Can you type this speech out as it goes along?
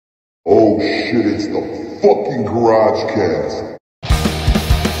Oh shit, it's the fucking Garage Cast.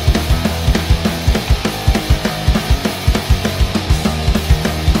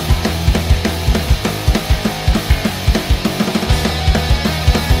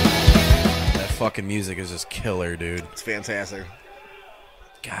 That fucking music is just killer, dude. It's fantastic.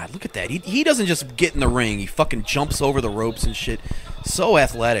 God, look at that. He doesn't just get in the ring. He fucking jumps over the ropes and shit. So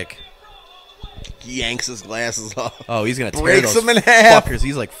athletic. He yanks his glasses off. Oh, he's going to tear breaks those them in half. fuckers.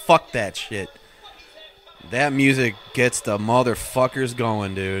 He's like, fuck that shit. That music gets the motherfuckers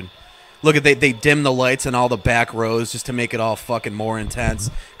going, dude. Look at they dim the lights in all the back rows just to make it all fucking more intense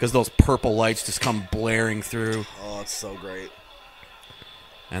because those purple lights just come blaring through. Oh, it's so great.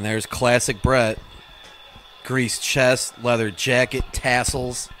 And there's classic Bret. Greased chest, leather jacket,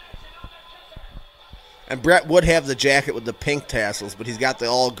 tassels. And Bret would have the jacket with the pink tassels, but he's got the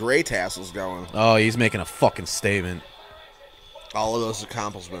all gray tassels going. Oh, he's making a fucking statement. All of those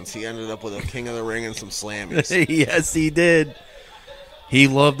accomplishments. He ended up with a King of the Ring and some slammies. Yes, he did. He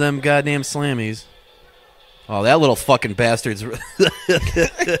loved them goddamn slammies. Oh, that little fucking bastard's...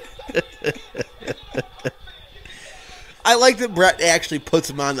 I like that Bret actually puts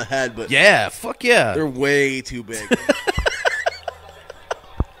him on the head, but yeah, fuck yeah. They're way too big.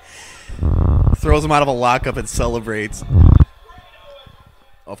 Throws him out of a lockup and celebrates.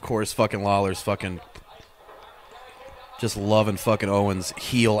 Of course, fucking Lawler's fucking just loving fucking Owen's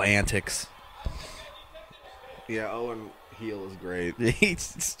heel antics. Yeah, Owen heel is great. He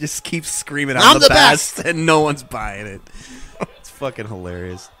just keeps screaming, I'm the best, and no one's buying it. It's fucking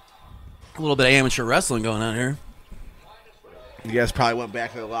hilarious. A little bit of amateur wrestling going on here. You guys probably went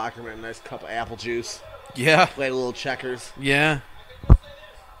back to the locker room and had a nice cup of apple juice. Yeah. Played a little checkers. Yeah.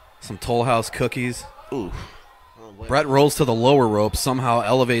 Some Toll House cookies. Ooh. Oh, Bret rolls to the lower rope, somehow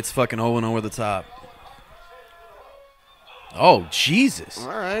elevates fucking Owen over the top. Oh, Jesus. All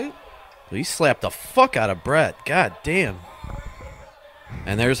right. He slapped the fuck out of Bret. God damn.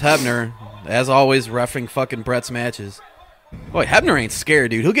 And there's Hebner, as always, reffing fucking Bret's matches. Boy, Hebner ain't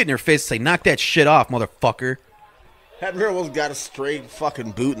scared, dude. He'll get in your face and say, knock that shit off, motherfucker. Hebner almost got a straight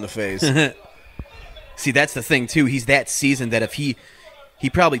fucking boot in the face. See, that's the thing, too. He's that seasoned that if he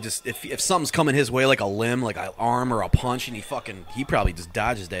probably just, if something's coming his way like a limb, like an arm or a punch, and he probably just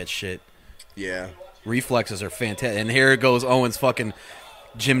dodges that shit. Yeah. Reflexes are fantastic. And here goes Owen's fucking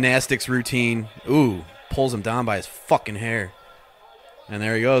gymnastics routine. Ooh, pulls him down by his fucking hair. And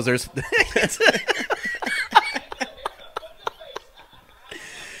there he goes. There's...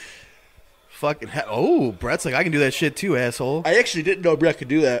 fucking oh, Bret's like, I can do that shit too, asshole. I actually didn't know Bret could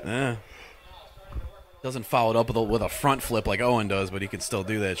do that. Yeah. Doesn't follow it up with a front flip like Owen does, but he can still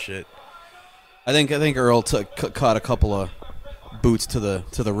do that shit. I think Earl caught a couple of boots to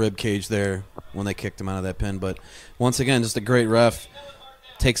the rib cage there when they kicked him out of that pin. But once again, just a great ref.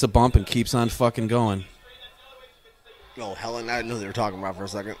 Takes a bump and keeps on fucking going. Oh, Helen, I didn't know they were talking about for a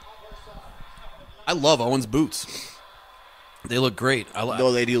second. I love Owen's boots. They look great.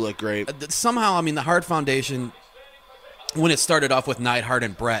 No, they do look great. Somehow, I mean, the Hart Foundation, when it started off with Neidhart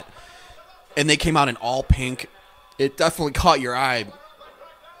and Bret, and they came out in all pink, it definitely caught your eye.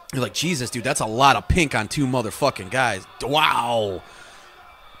 You're like, Jesus, dude, that's a lot of pink on two motherfucking guys. Wow.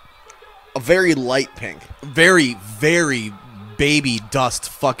 A very light pink. Very, very baby dust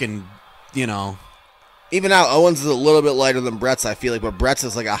fucking, you know. Even now, Owens is a little bit lighter than Bret's, I feel like, but Bret's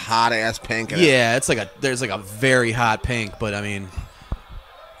is like a hot-ass pink. Yeah, it's like there's like a very hot pink, but I mean...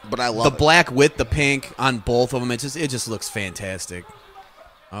 But I love the black with the pink on both of them, it just looks fantastic.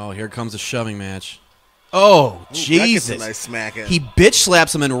 Oh, here comes a shoving match. Oh, ooh, Jesus. That gets a nice smack in. He bitch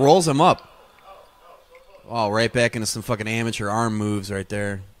slaps him and rolls him up. Oh, right back into some fucking amateur arm moves right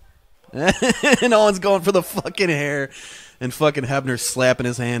there. And Owen's going for the fucking hair. And fucking Hebner's slapping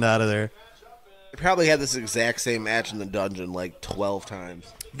his hand out of there. They probably had this exact same match in the dungeon like 12 times.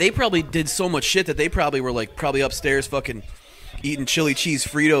 They probably did so much shit that they probably were like probably upstairs fucking eating chili cheese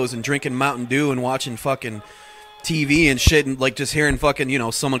Fritos and drinking Mountain Dew and watching fucking TV and shit and like just hearing fucking, you know,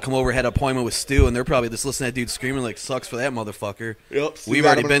 someone come over, had an appointment with Stu, and they're probably just listening to that dude screaming like, sucks for that motherfucker. Yep. We've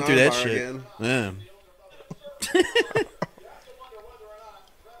already been through that shit. Again. Yeah.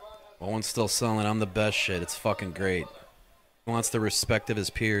 Owen's still selling I'm the best shit. It's fucking great. He wants the respect of his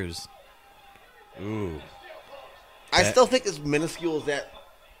peers. Ooh. I still think as minuscule as that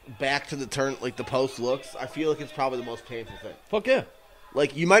back to the turn, like the post looks, I feel like it's probably the most painful thing. Fuck yeah.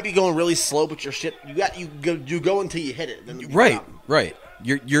 Like, you might be going really slow, but your shit, you go until you hit it. Then right.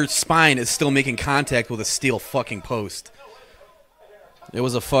 Your spine is still making contact with a steel fucking post. It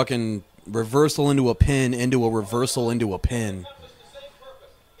was a fucking reversal into a pin, into a reversal into a pin.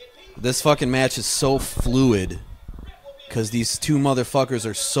 This fucking match is so fluid. because these two motherfuckers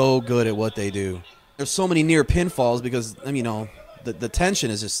are so good at what they do. There's so many near pinfalls because, I mean, you know, the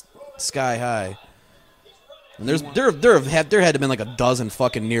tension is just sky high. And there had to have been like a dozen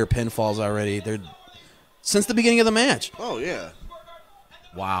fucking near pinfalls already. Since the beginning of the match. Oh, yeah.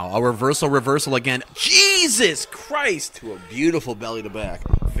 Wow, a reversal again. Jesus Christ! To a beautiful belly to back.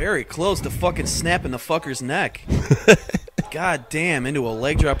 Very close to fucking snapping the fucker's neck. God damn, into a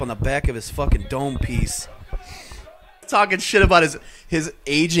leg drop on the back of his fucking dome piece. Talking shit about his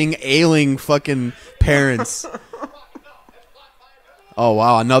aging, ailing fucking parents. Oh,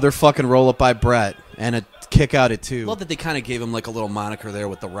 wow, another fucking roll-up by Bret. And a kick out at 2. Love that they kind of gave him like a little moniker there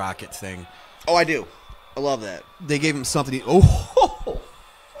with the rocket thing. Oh, I do. I love that. They gave him something. Oh,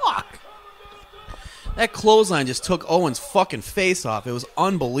 fuck. That clothesline just took Owen's fucking face off. It was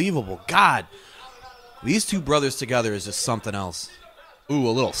unbelievable. God. These two brothers together is just something else. Ooh,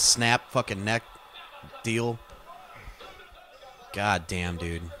 a little snap fucking neck deal. God damn,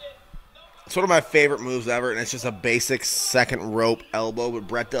 dude. It's one of my favorite moves ever, and it's just a basic second rope elbow, but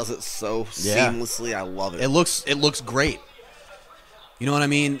Bret does it so seamlessly. I love it. It looks great. You know what I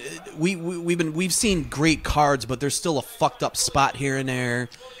mean? We've seen great cards, but there's still a fucked up spot here and there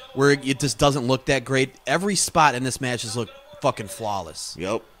where it just doesn't look that great. Every spot in this match has looked fucking flawless.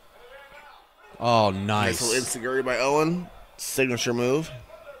 Yep. Oh, nice. Nice little Insiguri by Owen. Signature move.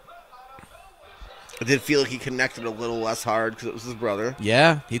 I did feel like he connected a little less hard because it was his brother.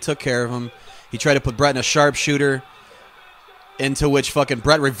 Yeah, he took care of him. He tried to put Bret in a sharpshooter, into which fucking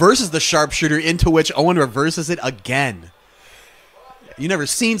Bret reverses the sharpshooter, into which Owen reverses it again. You never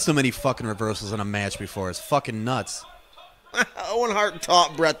seen so many fucking reversals in a match before. It's fucking nuts. Owen Hart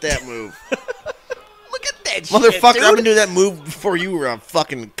taught Bret that move. Look at that shit, motherfucker, dude. I've been doing that move before you were a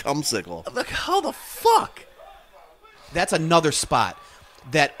fucking cumsicle. Look, how the fuck? That's another spot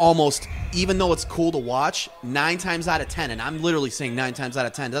that almost, even though it's cool to watch, 9 times out of 10, and I'm literally saying 9 times out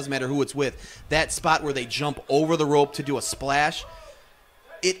of 10, doesn't matter who it's with, that spot where they jump over the rope to do a splash,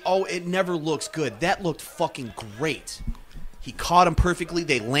 it never looks good. That looked fucking great. He caught him perfectly.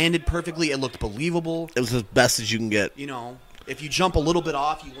 They landed perfectly. It looked believable. It was as best as you can get. You know, if you jump a little bit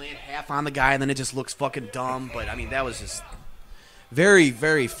off, you land half on the guy, and then it just looks fucking dumb. But, I mean, that was just very,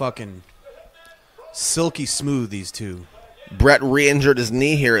 very fucking silky smooth, these two. Bret re-injured his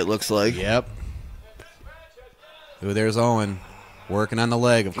knee here, it looks like. Yep. Ooh, there's Owen. Working on the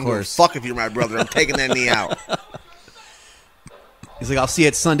leg, of course. Fuck if you're my brother. I'm taking that knee out. He's like, I'll see you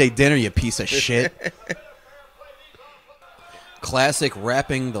at Sunday dinner, you piece of shit. Classic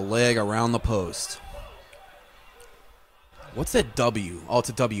wrapping the leg around the post. What's that W? Oh, it's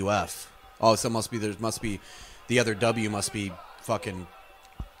a WF. Oh, so there must be the other W must be fucking,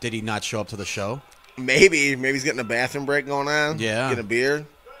 did he not show up to the show? Maybe he's getting a bathroom break going on. Yeah. Getting a beer.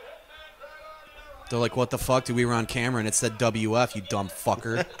 They're like, what the fuck? We were on camera and it said WF, you dumb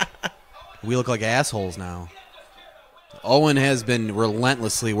fucker. We look like assholes now. Owen has been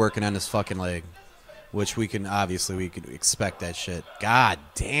relentlessly working on his fucking leg, which we could expect that shit. God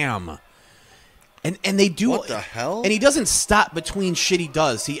damn. And they do. What the hell? And he doesn't stop between shit he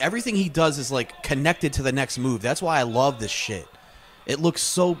does. Everything he does is like connected to the next move. That's why I love this shit. It looks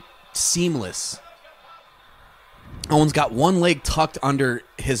so seamless. Owen's got one leg tucked under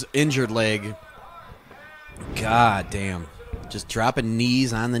his injured leg. God damn. Just dropping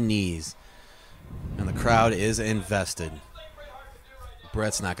knees on the knees. And the crowd is invested.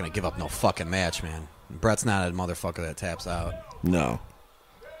 Bret's not going to give up no fucking match, man. Bret's not a motherfucker that taps out. No.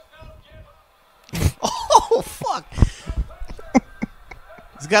 Oh, fuck.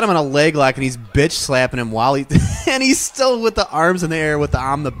 He's got him in a leg lock and he's bitch slapping him while he... and he's still with the arms in the air with the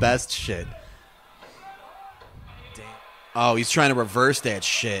I'm the best shit. Damn. Oh, he's trying to reverse that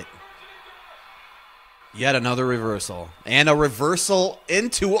shit. Yet another reversal. And a reversal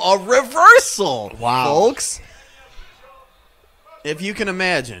into a reversal. Wow. Folks. If you can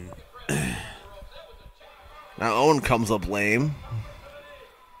imagine. Now Owen comes up lame.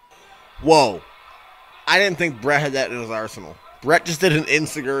 Whoa. I didn't think Bret had that in his arsenal. Bret just did an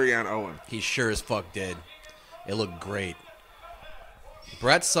Insiguri on Owen. He sure as fuck did. It looked great.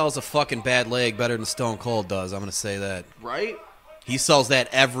 Bret sells a fucking bad leg better than Stone Cold does. I'm going to say that. Right? He sells that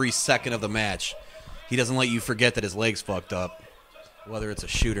every second of the match. He doesn't let you forget that his leg's fucked up, whether it's a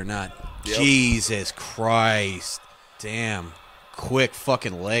shoot or not. Yep. Jesus Christ. Damn. Quick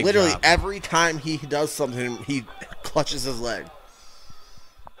fucking leg Literally drop. every time he does something, he clutches his leg.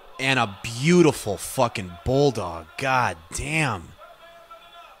 And a beautiful fucking bulldog. God damn.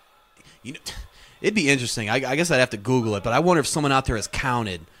 You know, it'd be interesting. I guess I'd have to Google it, but I wonder if someone out there has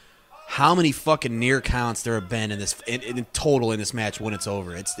counted how many fucking near counts there have been in this in total in this match when it's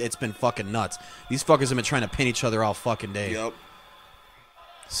over. It's been fucking nuts. These fuckers have been trying to pin each other all fucking day. Yep.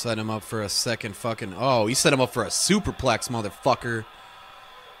 Set him up for a second fucking... Oh, he set him up for a superplex, motherfucker.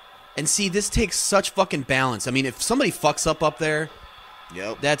 And see, this takes such fucking balance. I mean, if somebody fucks up there,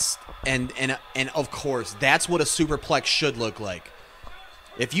 yep. That's... And of course, that's what a superplex should look like.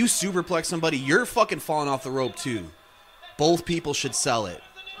 If you superplex somebody, you're fucking falling off the rope too. Both people should sell it.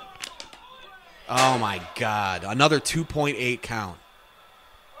 Oh my god. Another 2.8 count.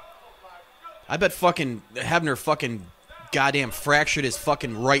 I bet fucking Hebner fucking goddamn fractured his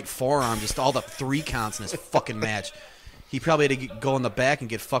fucking right forearm, just all the 3 counts in this fucking match. He probably had to go in the back and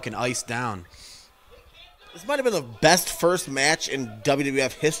get fucking iced down. This might have been the best first match in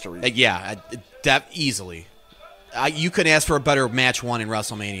WWF history. Yeah, that easily. You couldn't ask for a better match 1 in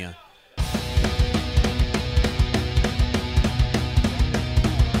WrestleMania.